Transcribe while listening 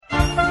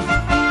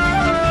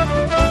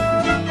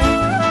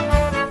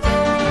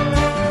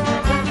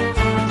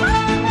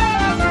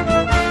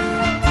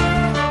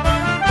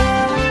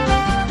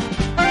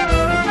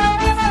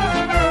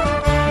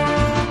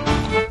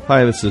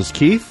Hi, this is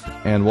Keith,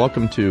 and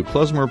welcome to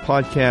Klezmer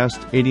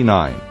Podcast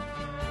 89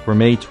 for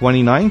May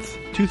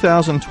 29th,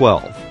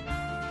 2012.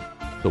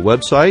 The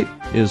website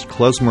is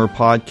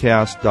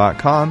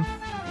klezmerpodcast.com,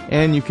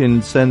 and you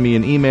can send me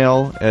an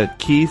email at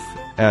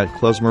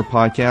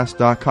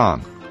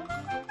keith@klezmerpodcast.com.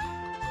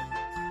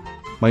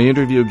 My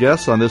interview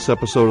guests on this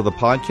episode of the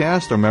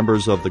podcast are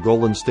members of the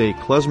Golden State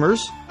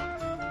Klezmers.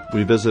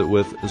 We visit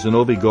with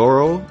Zinovy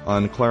Goro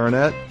on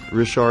clarinet,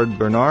 Richard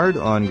Bernard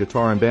on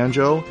guitar and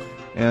banjo,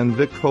 and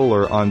Vic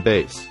Kohler on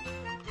bass.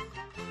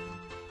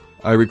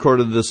 I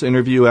recorded this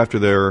interview after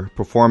their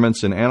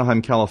performance in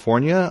Anaheim,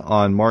 California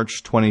on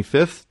March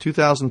 25th,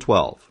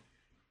 2012.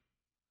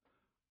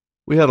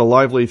 We had a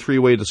lively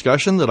three-way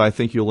discussion that I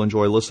think you'll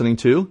enjoy listening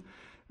to,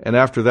 and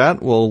after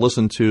that we'll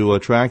listen to a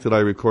track that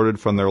I recorded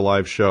from their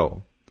live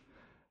show.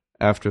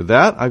 After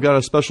that, I've got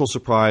a special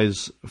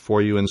surprise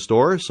for you in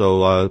store,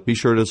 so be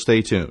sure to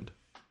stay tuned.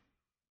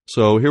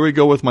 So here we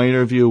go with my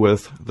interview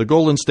with the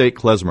Golden State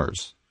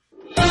Klezmers.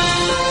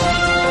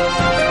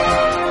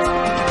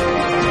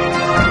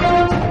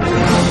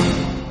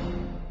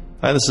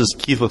 Hi, this is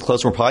Keith with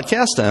Klezmer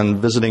Podcast, and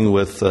visiting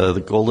with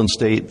the Golden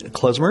State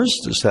Klezmers.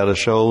 Just had a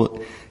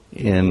show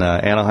in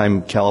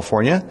Anaheim,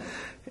 California,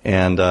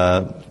 and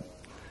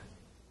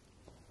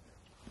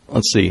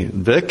let's see,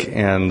 Vic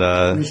and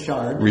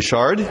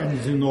Richard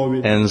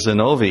and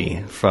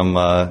Zinovy from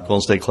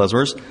Golden State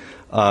Klezmers.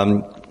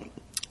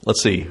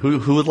 Let's see,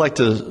 who would like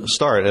to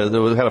start?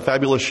 We had a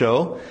fabulous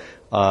show.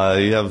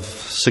 You have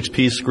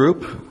 6-piece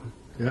group,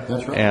 yeah,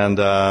 that's right, and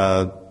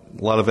a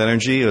lot of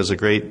energy. It was a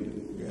great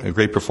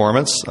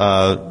performance.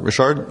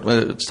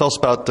 Richard, tell us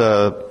about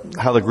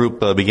how the group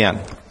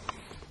began.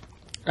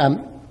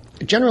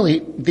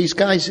 Generally, these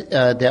guys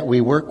that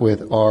we work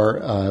with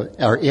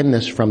are in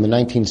this from the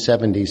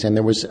 1970s, and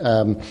there was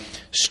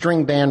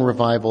string band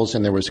revivals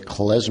and there was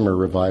klezmer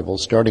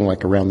revivals starting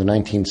like around the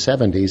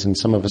 1970s, and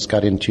some of us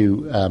got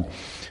into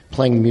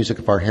playing the music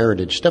of our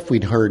heritage, stuff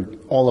we'd heard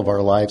all of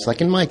our lives.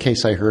 Like in my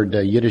case, I heard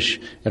Yiddish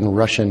and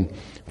Russian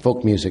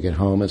folk music at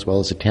home as well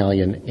as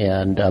Italian.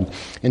 And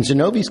in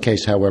Zinovy's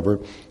case, however,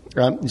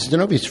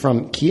 Zinovy's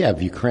from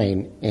Kiev,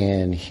 Ukraine,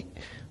 and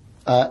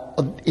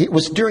it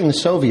was during the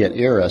Soviet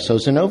era, so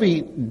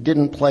Zinovy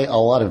didn't play a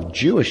lot of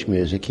Jewish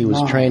music. He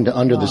was trained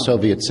under the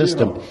Soviet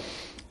system.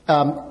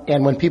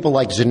 And when people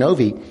like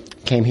Zinovy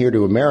came here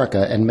to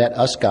America and met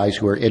us guys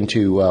who are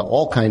into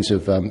all kinds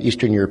of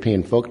Eastern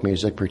European folk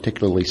music,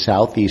 particularly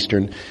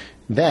Southeastern,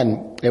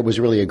 then it was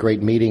really a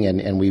great meeting,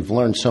 and we've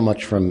learned so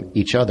much from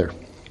each other.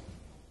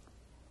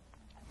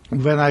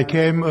 When I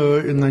came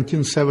in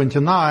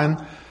 1979,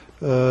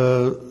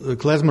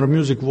 klezmer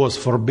music was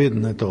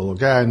forbidden at all.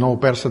 Okay, I know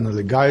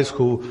personally guys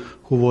who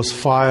was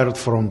fired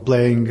from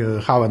playing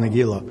Hava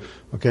Nagila,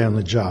 okay, on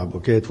the job.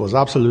 Okay, it was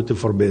absolutely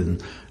forbidden.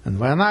 And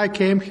when I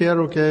came here,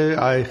 okay,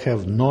 I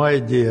have no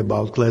idea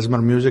about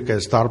klezmer music. I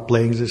started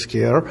playing this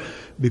here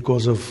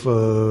because of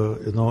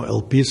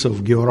LPs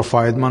of Giora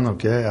Feidman.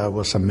 Okay, I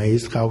was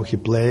amazed how he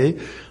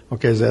played.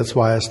 Okay, that's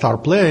why I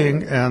started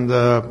playing, and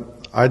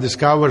I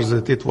discovered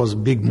that it was a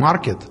big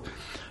market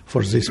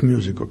for this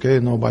music,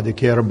 okay? Nobody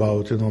care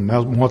about,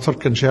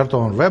 Mozart concerto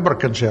or Weber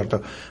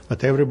concerto,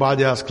 but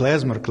everybody asked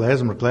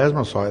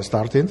klezmer, so I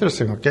started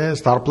interested, okay? I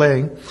started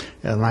playing,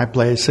 and I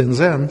play since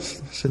then,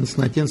 since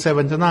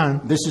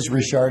 1979. This is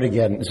Richard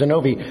again.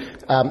 Zinovy,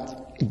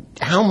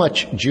 how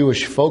much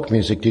Jewish folk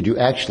music did you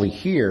actually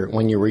hear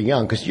when you were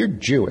young? Because you're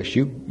Jewish.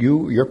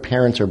 Your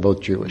parents are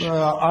both Jewish.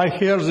 I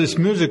hear this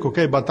music,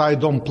 okay, but I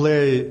don't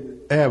play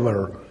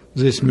ever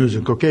this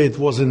music, okay? It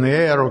was in the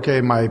air, okay?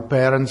 My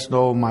parents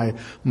know, my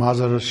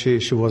mother, she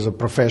was a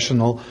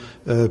professional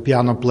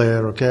piano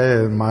player,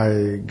 okay? And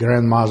my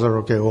grandmother,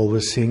 okay,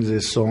 always sings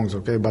these songs,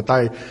 okay? But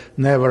I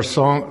never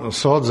thought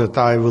that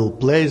I will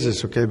play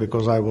this, okay?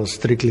 Because I was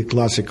strictly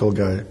classical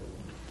guy.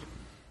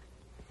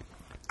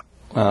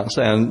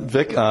 And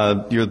Vic,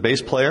 you're the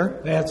bass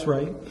player. That's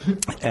right.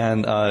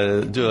 And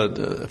do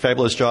a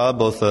fabulous job,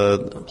 both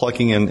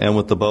plucking and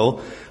with the bow.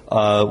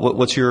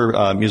 What's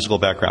your musical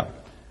background?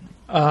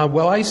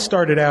 Well, I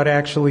started out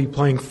actually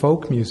playing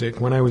folk music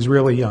when I was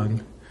really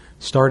young.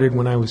 Started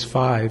when I was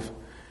 5.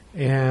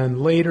 And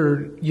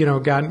later,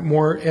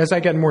 as I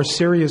got more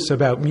serious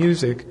about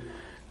music,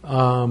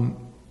 I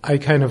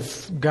kind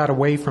of got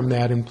away from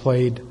that and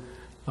played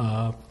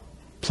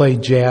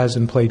jazz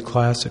and played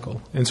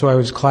classical. And so I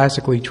was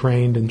classically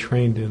trained in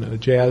a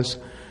jazz,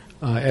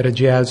 at a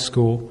jazz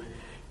school.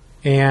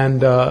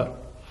 And,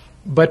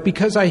 but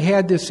because I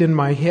had this in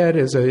my head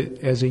as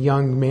a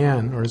young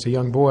man or as a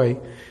young boy,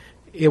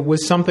 it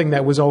was something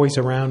that was always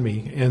around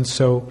me, and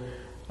so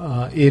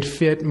it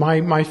fit.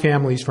 My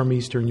family's from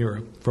Eastern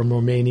Europe, from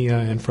Romania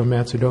and from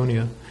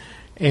Macedonia,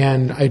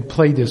 and I'd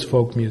played this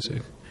folk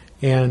music.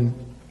 And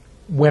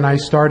when I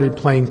started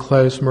playing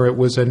klezmer, it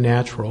was a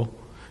natural.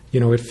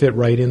 It fit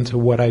right into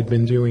what I'd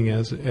been doing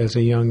as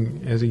a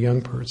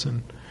young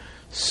person.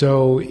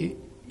 So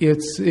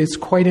it's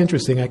quite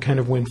interesting. I kind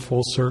of went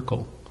full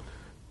circle.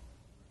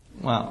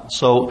 Wow.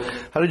 So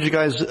how did you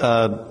guys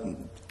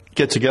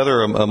get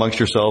together amongst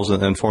yourselves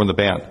and form the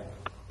band?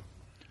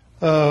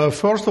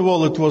 First of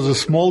all, it was a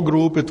small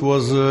group. It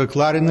was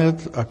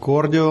clarinet,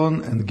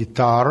 accordion, and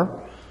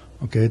guitar.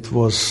 Okay, it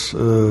was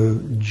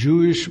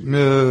Jewish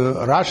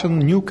Russian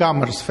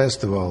Newcomers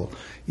Festival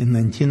in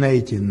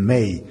 1980 in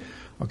May.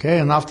 Okay,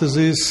 and after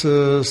this,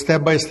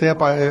 step by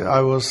step,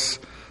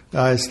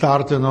 I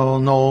started to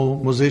know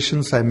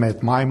musicians. I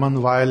met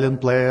Maimon, violin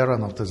player,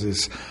 and after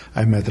this,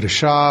 I met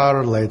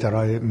Richard. Later,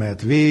 I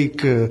met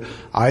Vic,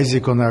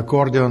 Isaac on the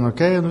accordion.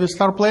 Okay, and we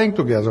start playing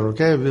together.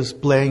 Okay, we're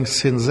playing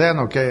since then.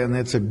 Okay, and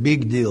it's a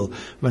big deal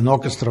when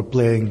orchestra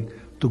playing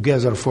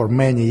together for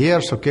many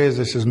years. Okay,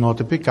 this is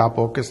not a pickup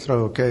orchestra.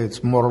 Okay,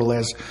 it's more or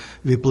less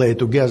we play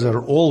together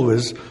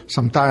always.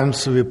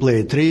 Sometimes we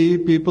play 3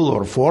 people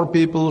or 4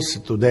 people.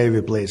 Today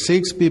we play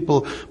 6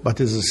 people, but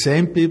it's the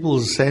same people,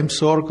 the same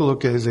circle.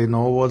 Okay, they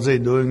know what they're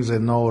doing. They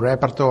know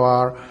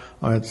repertoire.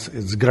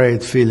 It's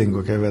great feeling.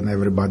 Okay, when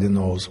everybody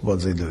knows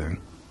what they're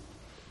doing.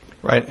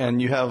 Right, and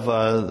you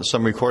have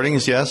some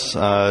recordings, yes,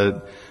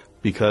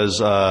 because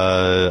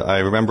I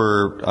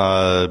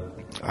remember.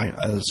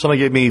 Somebody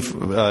gave me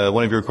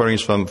one of your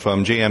recordings from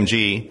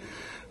JMG.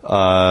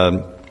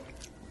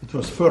 It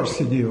was first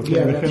CD.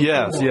 Okay?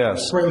 Yes. We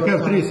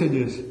have 3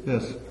 CDs.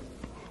 Yes,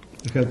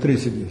 we had 3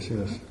 CDs.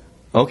 Yes.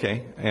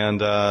 Okay,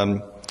 and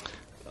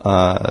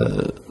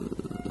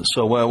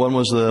so when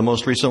was the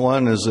most recent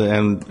one?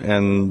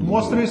 And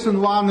most recent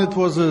one, it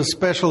was a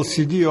special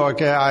CD.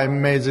 Okay, I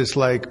made this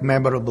like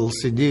memorable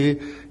CD.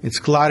 It's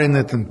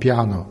clarinet and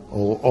piano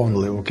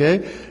only.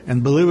 Okay,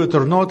 and believe it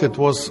or not, it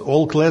was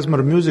all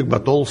klezmer music,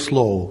 but all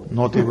slow,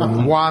 not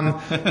even one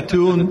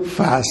tune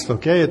fast.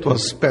 Okay, it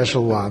was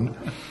special one.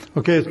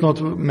 Okay, it's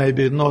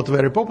maybe not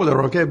very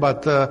popular. Okay,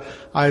 but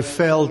I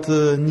felt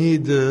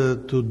need to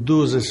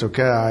do this.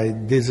 Okay, I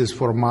did this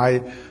for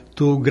my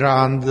 2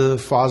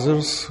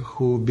 grandfathers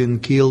who've been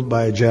killed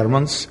by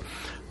Germans,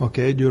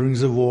 okay, during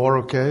the war,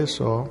 okay,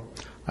 so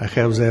I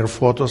have their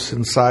photos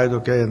inside,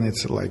 okay, and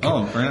it's like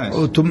very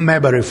nice. To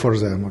memory for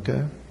them,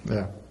 okay,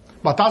 yeah.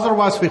 But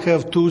otherwise we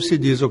have 2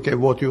 CDs, okay,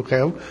 what you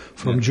have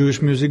from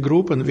Jewish Music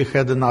Group, and we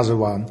had another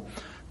one,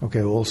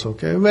 okay, also,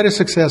 okay, very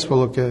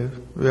successful, okay,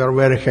 we are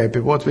very happy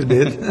what we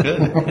did.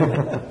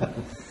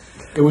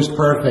 It was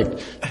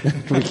perfect.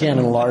 We can't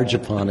enlarge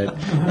upon it.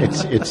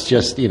 It's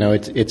just,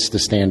 it's the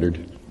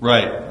standard.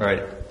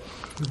 Right.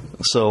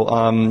 So,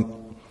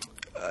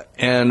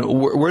 and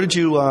where did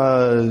you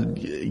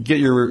get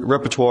your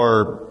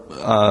repertoire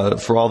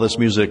for all this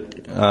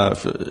music?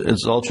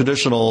 It's all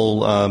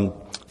traditional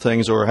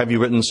things, or have you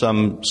written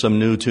some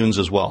new tunes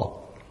as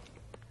well?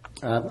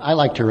 I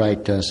like to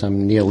write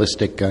some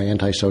nihilistic,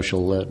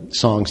 antisocial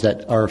songs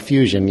that are a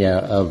fusion,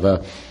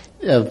 of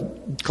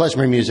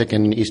klezmer music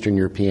and Eastern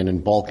European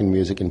and Balkan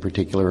music in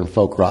particular, and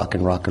folk rock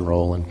and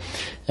roll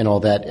and all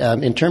that.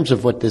 In terms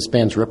of what this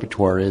band's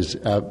repertoire is,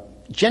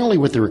 generally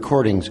with the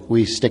recordings,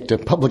 we stick to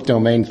public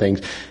domain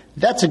things.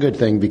 That's a good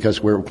thing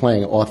because we're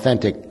playing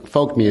authentic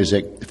folk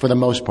music for the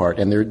most part,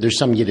 and there's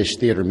some Yiddish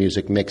theater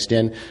music mixed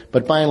in.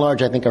 But by and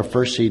large, I think our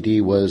first CD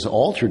was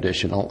all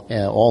traditional,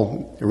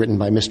 all written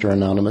by Mr.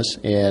 Anonymous,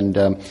 and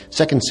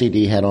second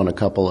CD had on a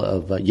couple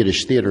of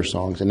Yiddish theater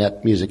songs, and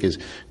that music is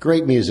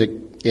great music.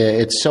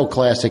 It's so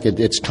classic,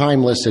 it's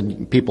timeless,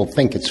 and people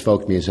think it's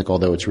folk music,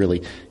 although it's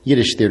really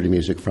Yiddish theater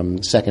music from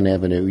 2nd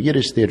Avenue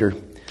Yiddish Theater,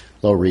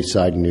 Lower East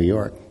Side in New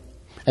York.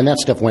 And that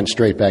stuff went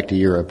straight back to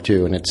Europe,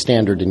 too, and it's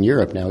standard in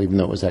Europe now, even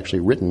though it was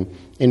actually written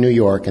in New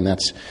York, and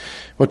that's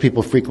what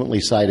people frequently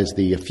cite as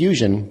the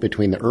fusion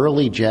between the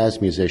early jazz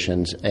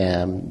musicians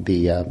and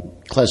the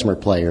klezmer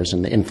players,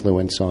 and the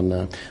influence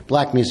on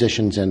black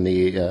musicians and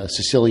the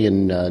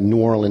Sicilian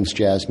New Orleans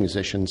jazz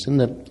musicians and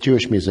the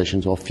Jewish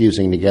musicians all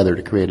fusing together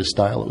to create a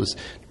style that was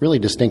really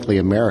distinctly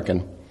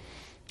American.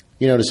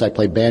 You notice I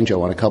played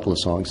banjo on a couple of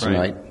songs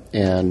tonight,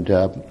 and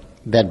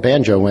that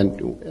banjo went,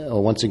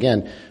 once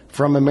again,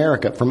 from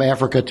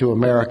Africa to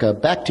America,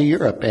 back to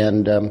Europe.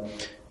 And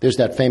there's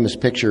that famous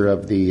picture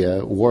of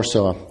the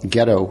Warsaw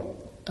Ghetto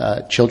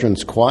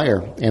Children's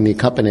Choir, and the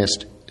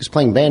accompanist is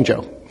playing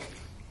banjo.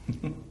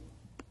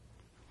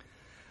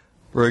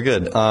 Very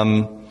good. I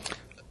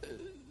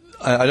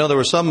know there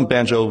was some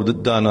banjo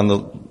done on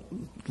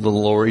the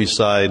Lower East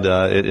Side.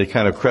 It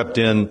kind of crept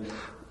in.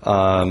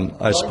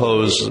 I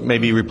suppose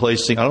maybe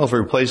replacing, I don't know if it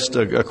replaced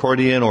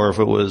accordion or if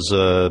it was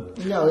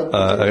it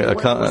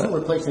wasn't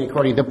replacing the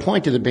accordion. The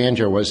point of the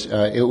banjo was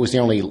it was the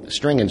only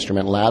string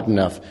instrument loud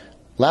enough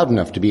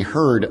to be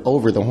heard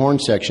over the horn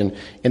section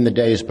in the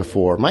days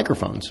before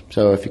microphones.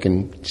 So if you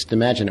can just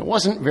imagine, it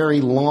wasn't very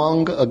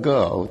long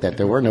ago that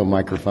there were no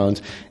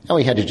microphones, and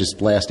we had to just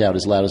blast out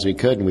as loud as we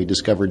could, and we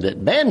discovered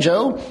that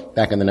banjo,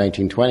 back in the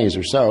 1920s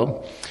or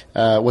so,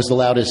 was the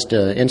loudest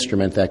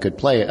instrument that could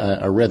play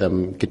a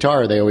rhythm.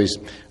 Guitar, they always,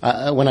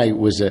 when I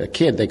was a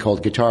kid, they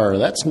called guitar,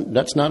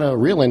 that's not a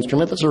real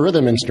instrument, that's a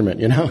rhythm instrument,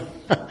 you know.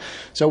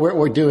 So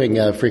we're doing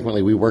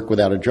frequently, we work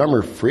without a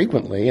drummer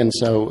frequently, and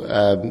so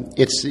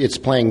it's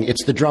playing,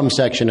 it's the drum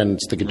section and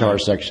it's the guitar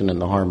section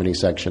and the harmony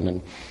section,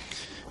 and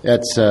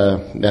that's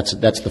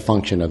the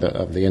function of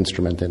the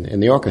instrument in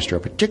the orchestra,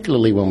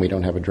 particularly when we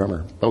don't have a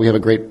drummer. But we have a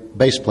great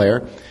bass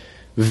player,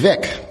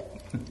 Vic,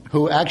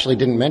 who actually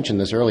didn't mention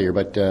this earlier,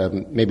 but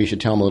maybe you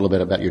should tell them a little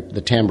bit about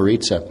the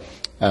tamburitsa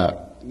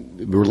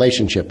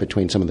relationship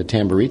between some of the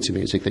tamburitsa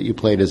music that you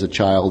played as a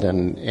child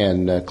and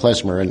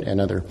klezmer and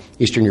other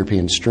Eastern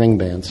European string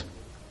bands.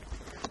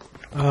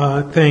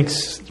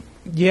 Thanks.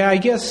 Yeah, I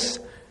guess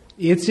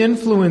it's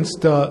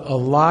influenced a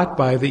lot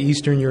by the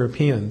Eastern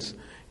Europeans.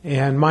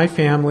 And my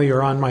family,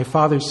 or on my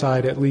father's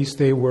side at least,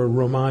 they were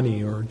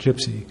Romani or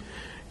Gypsy.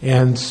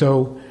 And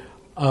so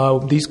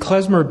these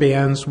klezmer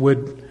bands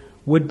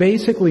would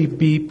basically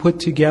be put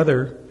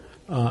together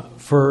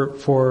for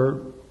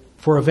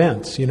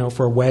events,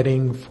 for a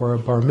wedding, for a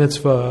bar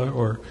mitzvah,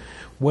 or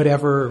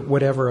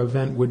whatever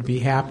event would be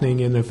happening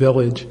in a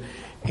village.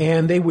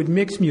 And they would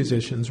mix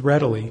musicians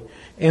readily.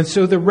 And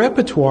so the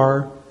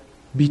repertoire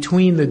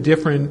between the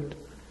different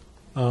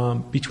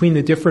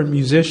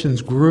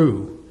musicians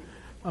grew.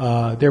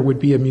 There would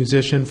be a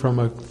musician from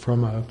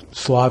a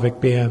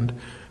Slavic band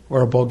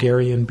or a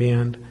Bulgarian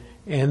band,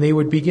 and they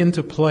would begin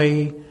to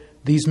play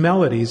these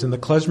melodies, and the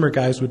klezmer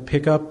guys would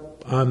pick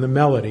up on the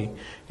melody.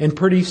 And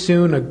pretty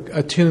soon,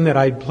 a tune that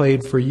I'd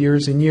played for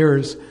years and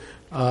years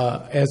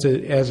as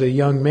a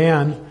young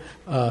man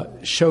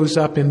shows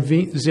up in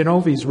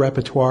Zinovi's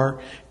repertoire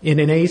in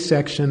an A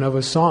section of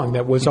a song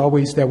that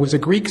was a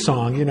Greek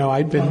song.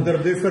 I'd been under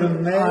a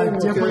different name,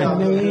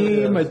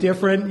 a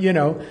different,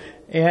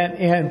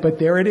 but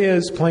there it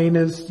is, plain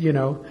as,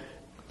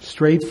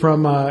 straight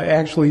from,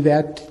 actually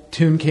that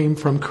tune came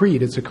from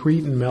Crete. It's a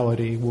Cretan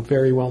melody,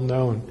 very well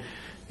known.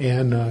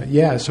 And,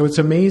 so it's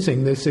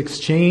amazing, this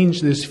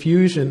exchange, this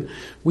fusion.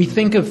 We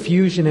think of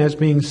fusion as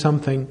being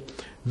something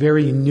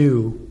very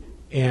new,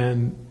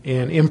 and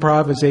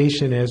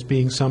improvisation as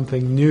being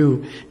something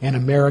new, and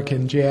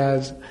American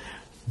jazz.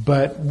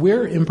 But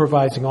we're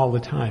improvising all the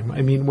time.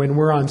 I mean, when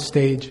we're on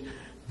stage,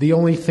 the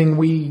only thing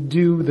we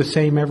do the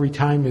same every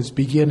time is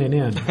begin and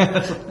end.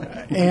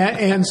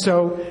 and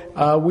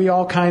so we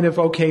all kind of,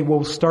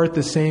 we'll start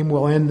the same,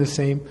 we'll end the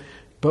same,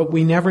 but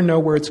we never know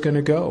where it's going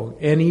to go.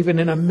 And even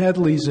in a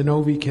medley,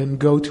 Zinovi can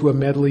go to a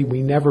medley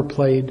we never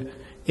played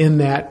in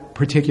that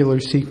particular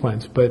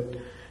sequence. But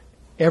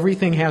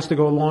everything has to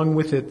go along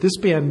with it. This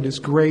band is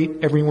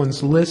great.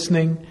 Everyone's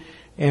listening,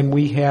 and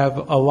we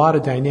have a lot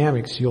of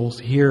dynamics. You'll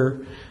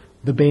hear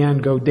the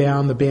band go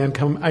down, the band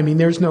come. I mean,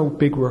 there's no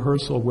big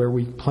rehearsal where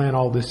we plan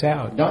all this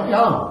out. Don't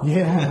know.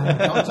 Yeah.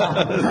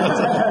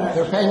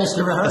 They're paying us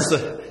to rehearse.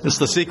 It's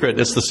the secret.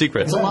 It's the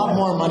secret. It's a lot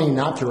more money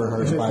not to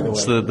rehearse, by the way.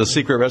 It's the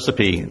secret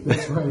recipe.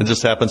 That's right. It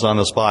just happens on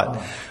the spot.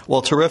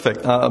 Well, terrific.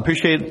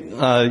 Appreciate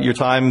your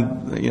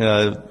time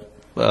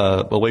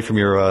away from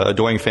your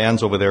adoring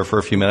fans over there for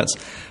a few minutes.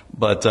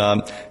 But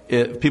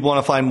if people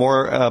want to find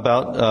more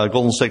about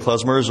Golden State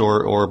Klezmers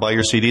or buy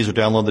your CDs or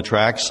download the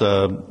tracks,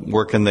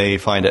 where can they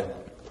find it?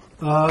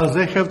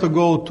 They have to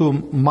go to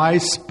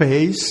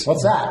MySpace.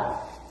 What's that?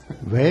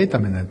 Wait a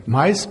minute.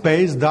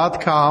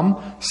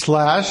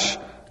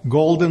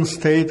 MySpace.com/Golden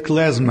State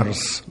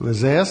Klezmers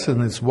with S,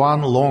 and it's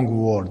one long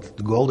word,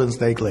 Golden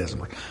State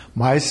Klezmer.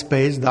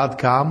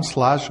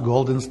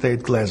 MySpace.com/Golden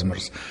State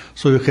Klezmers.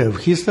 So you have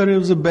history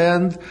of the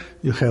band,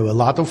 you have a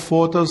lot of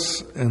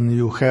photos, and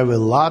you have a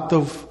lot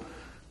of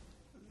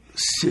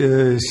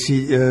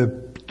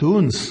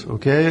tunes,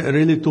 okay?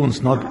 Really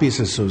tunes, not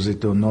pieces of the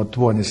tune, not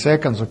 20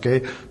 seconds,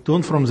 okay?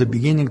 Tune from the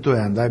beginning to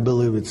end. I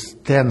believe it's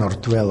 10 or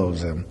 12 of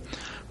them.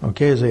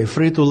 Okay, they're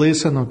free to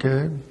listen,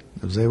 okay?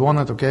 If they want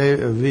it,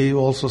 okay, we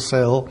also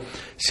sell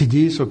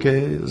CDs,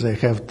 okay, they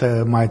have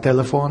my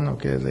telephone,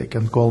 okay, they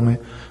can call me,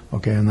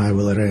 okay, and I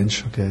will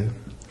arrange, okay,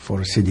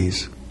 for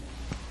CDs.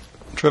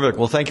 Terrific.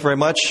 Well, thank you very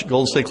much,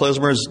 Golden State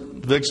Klezmers,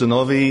 Vic,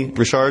 Zinovi,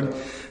 Richard.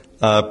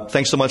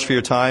 Thanks so much for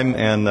your time,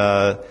 and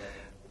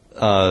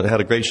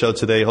had a great show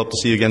today. Hope to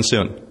see you again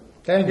soon.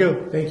 Thank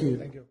you. Thank you.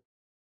 Thank you.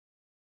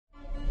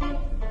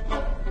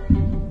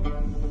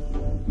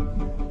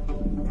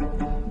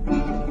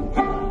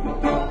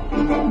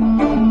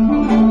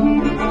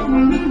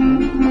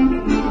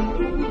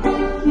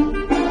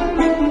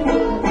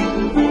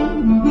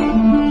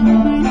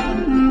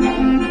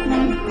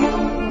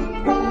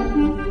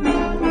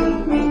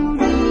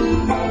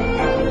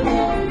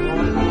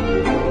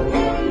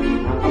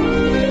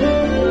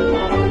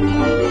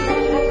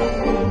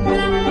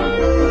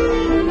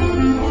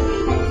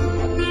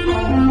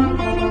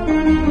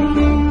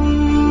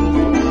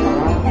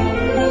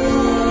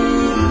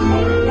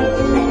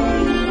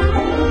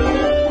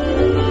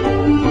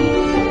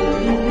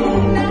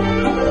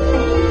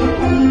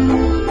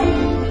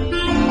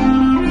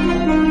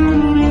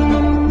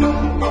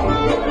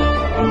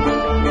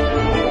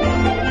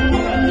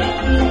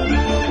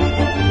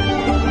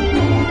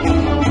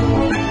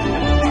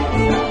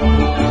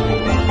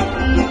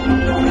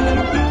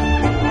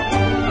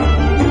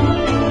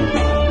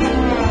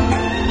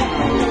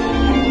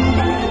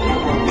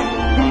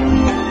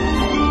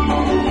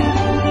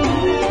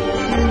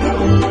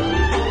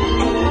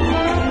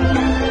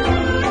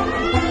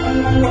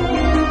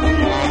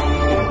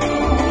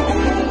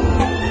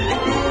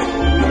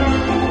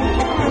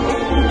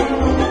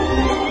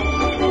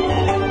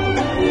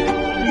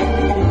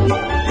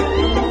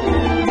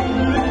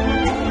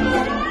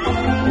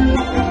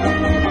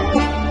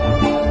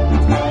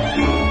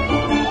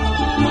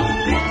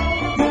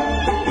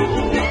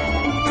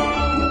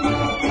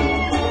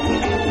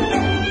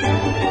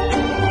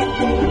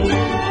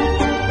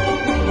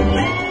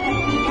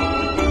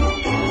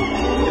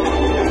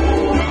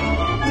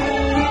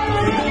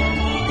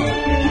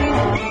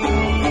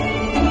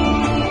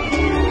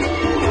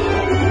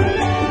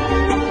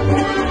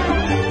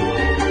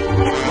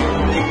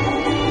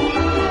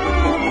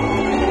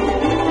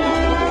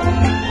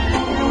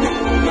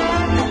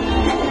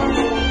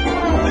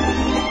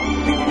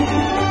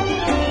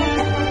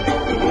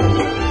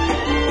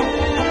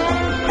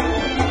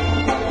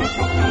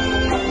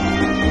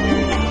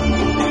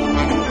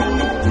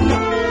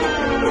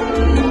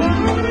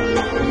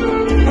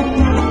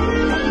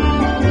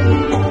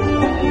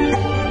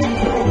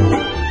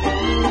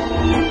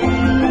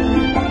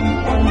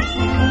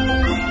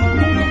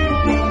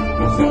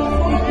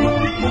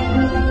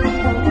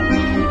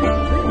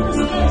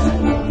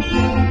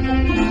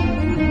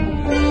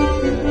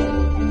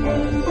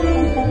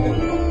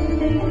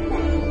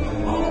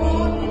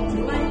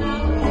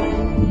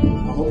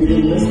 you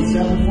didn't miss the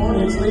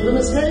 740. It's leaving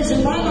the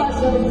station. Bye-bye,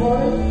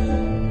 740.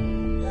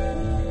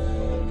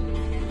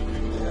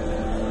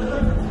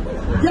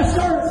 Yes,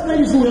 sir,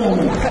 ladies and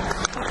gentlemen.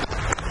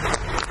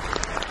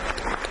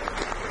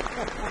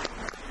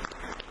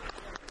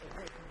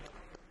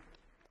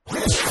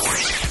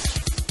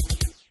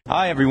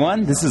 Hi,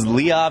 everyone. This is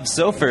Liav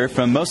Sofer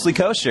from Mostly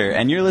Kosher,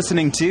 and you're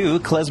listening to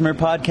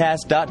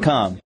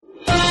klezmerpodcast.com.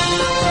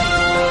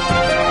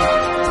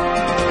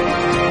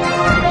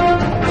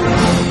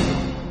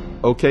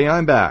 Okay,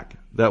 I'm back.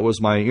 That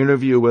was my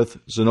interview with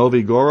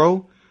Zinovy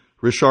Goro,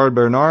 Richard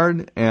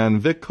Bernard,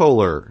 and Vic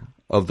Kohler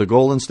of the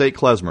Golden State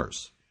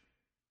Klezmers.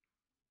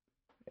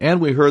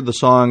 And we heard the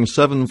song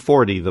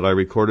 740 that I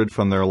recorded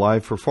from their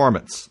live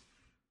performance.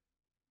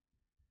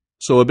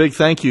 So a big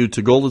thank you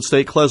to Golden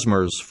State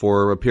Klezmers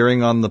for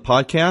appearing on the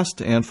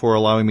podcast and for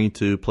allowing me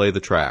to play the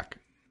track.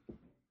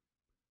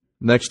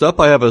 Next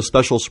up, I have a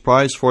special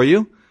surprise for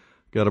you.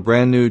 Got a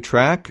brand new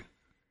track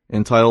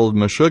entitled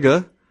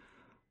Meshuggah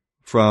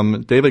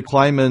from David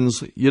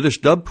Kleinman's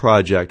Yiddish Dub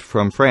Project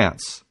from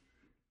France.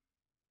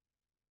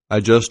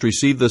 I just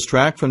received this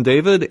track from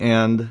David,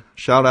 and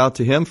shout out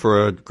to him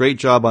for a great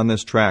job on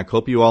this track.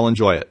 Hope you all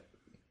enjoy it.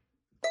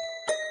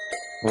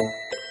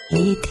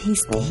 It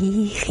ist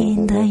ich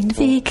in dein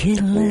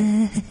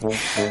Wickerle,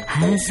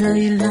 so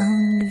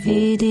lang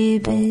wie die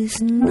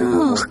bist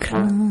noch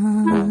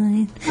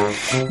klein.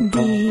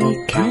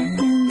 Die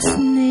kennst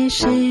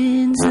nicht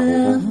in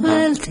der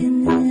Welt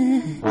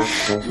inne,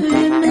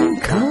 wie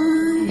man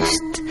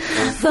kocht,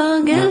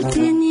 vergelt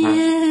in je.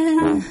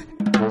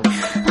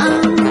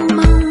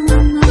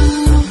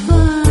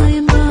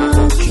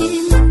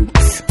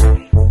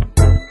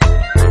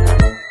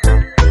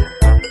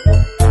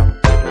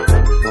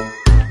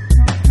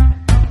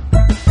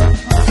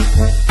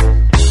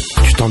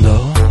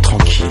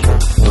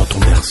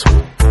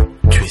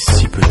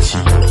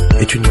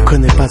 Et tu ne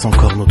connais pas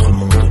encore notre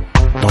monde,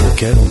 dans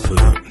lequel on peut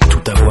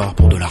tout avoir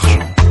pour de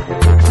l'argent.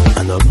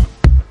 Un homme,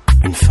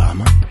 une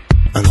femme,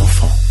 un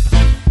enfant.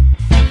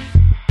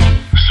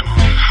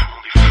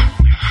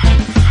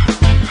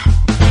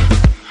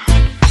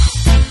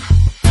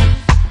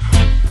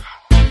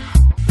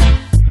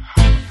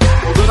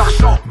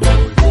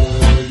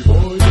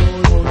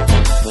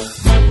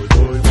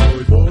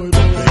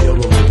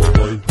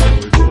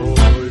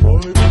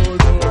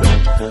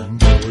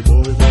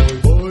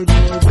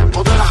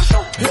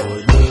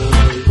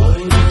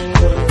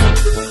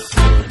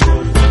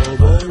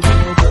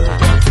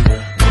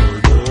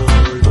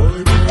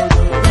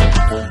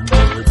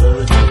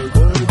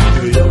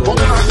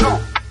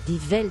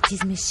 Welt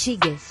ist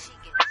Meshuggah.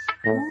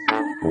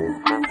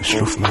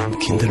 Schlufmann,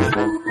 Kindle.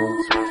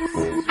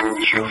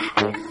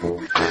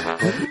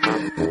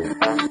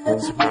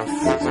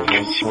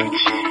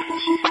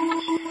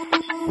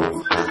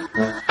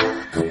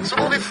 Ce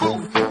monde est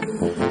fou.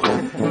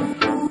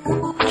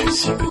 Tu es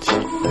si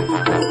petit.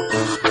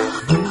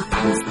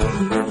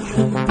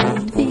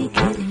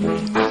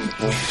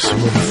 Ce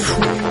monde est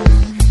fou.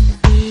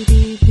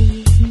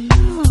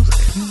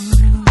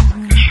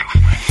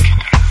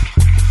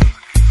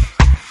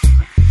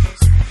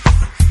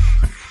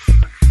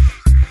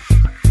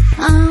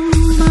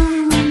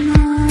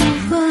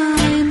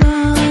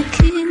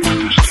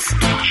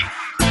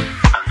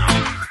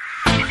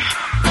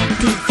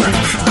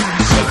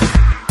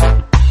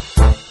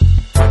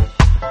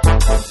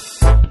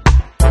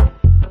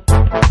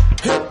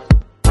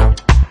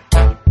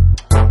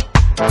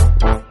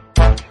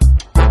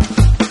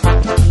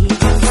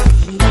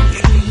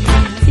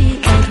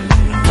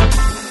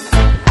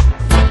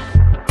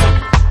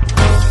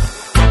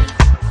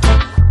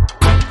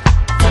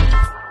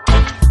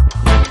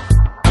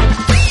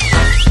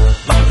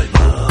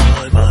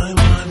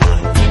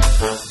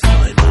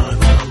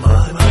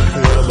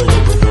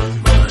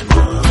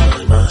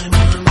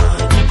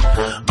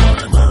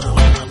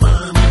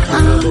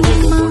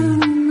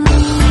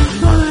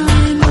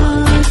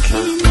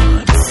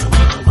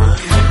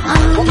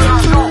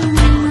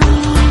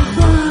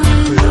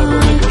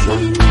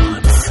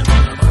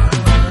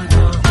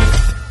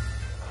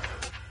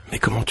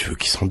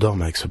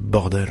 Avec ce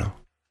bordel.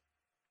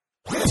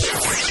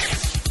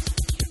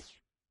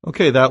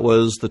 Okay, that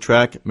was the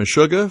track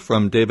Meshuggah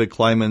from David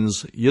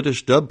Kleinman's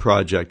Yiddish Dub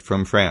Project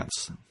from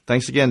France.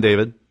 Thanks again,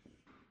 David.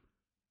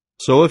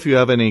 So if you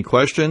have any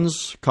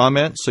questions,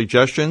 comments,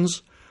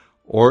 suggestions,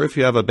 or if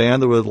you have a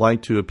band that would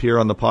like to appear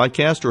on the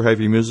podcast or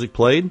have your music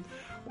played,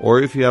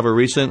 or if you have a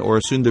recent or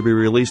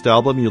soon-to-be-released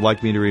album you'd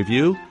like me to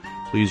review,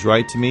 please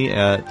write to me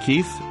at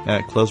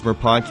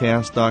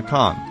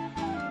keith@klezmerpodcast.com.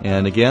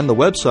 And again, the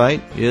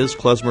website is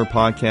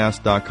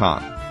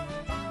klezmerpodcast.com.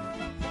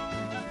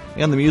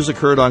 And the music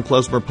heard on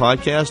Klezmer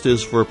Podcast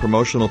is for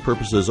promotional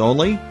purposes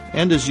only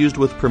and is used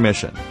with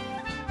permission.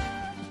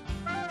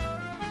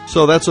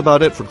 So that's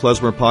about it for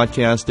Klezmer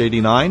Podcast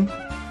 89.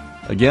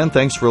 Again,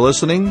 thanks for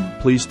listening.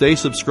 Please stay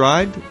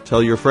subscribed,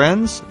 tell your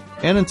friends,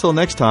 and until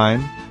next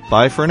time,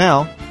 bye for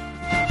now.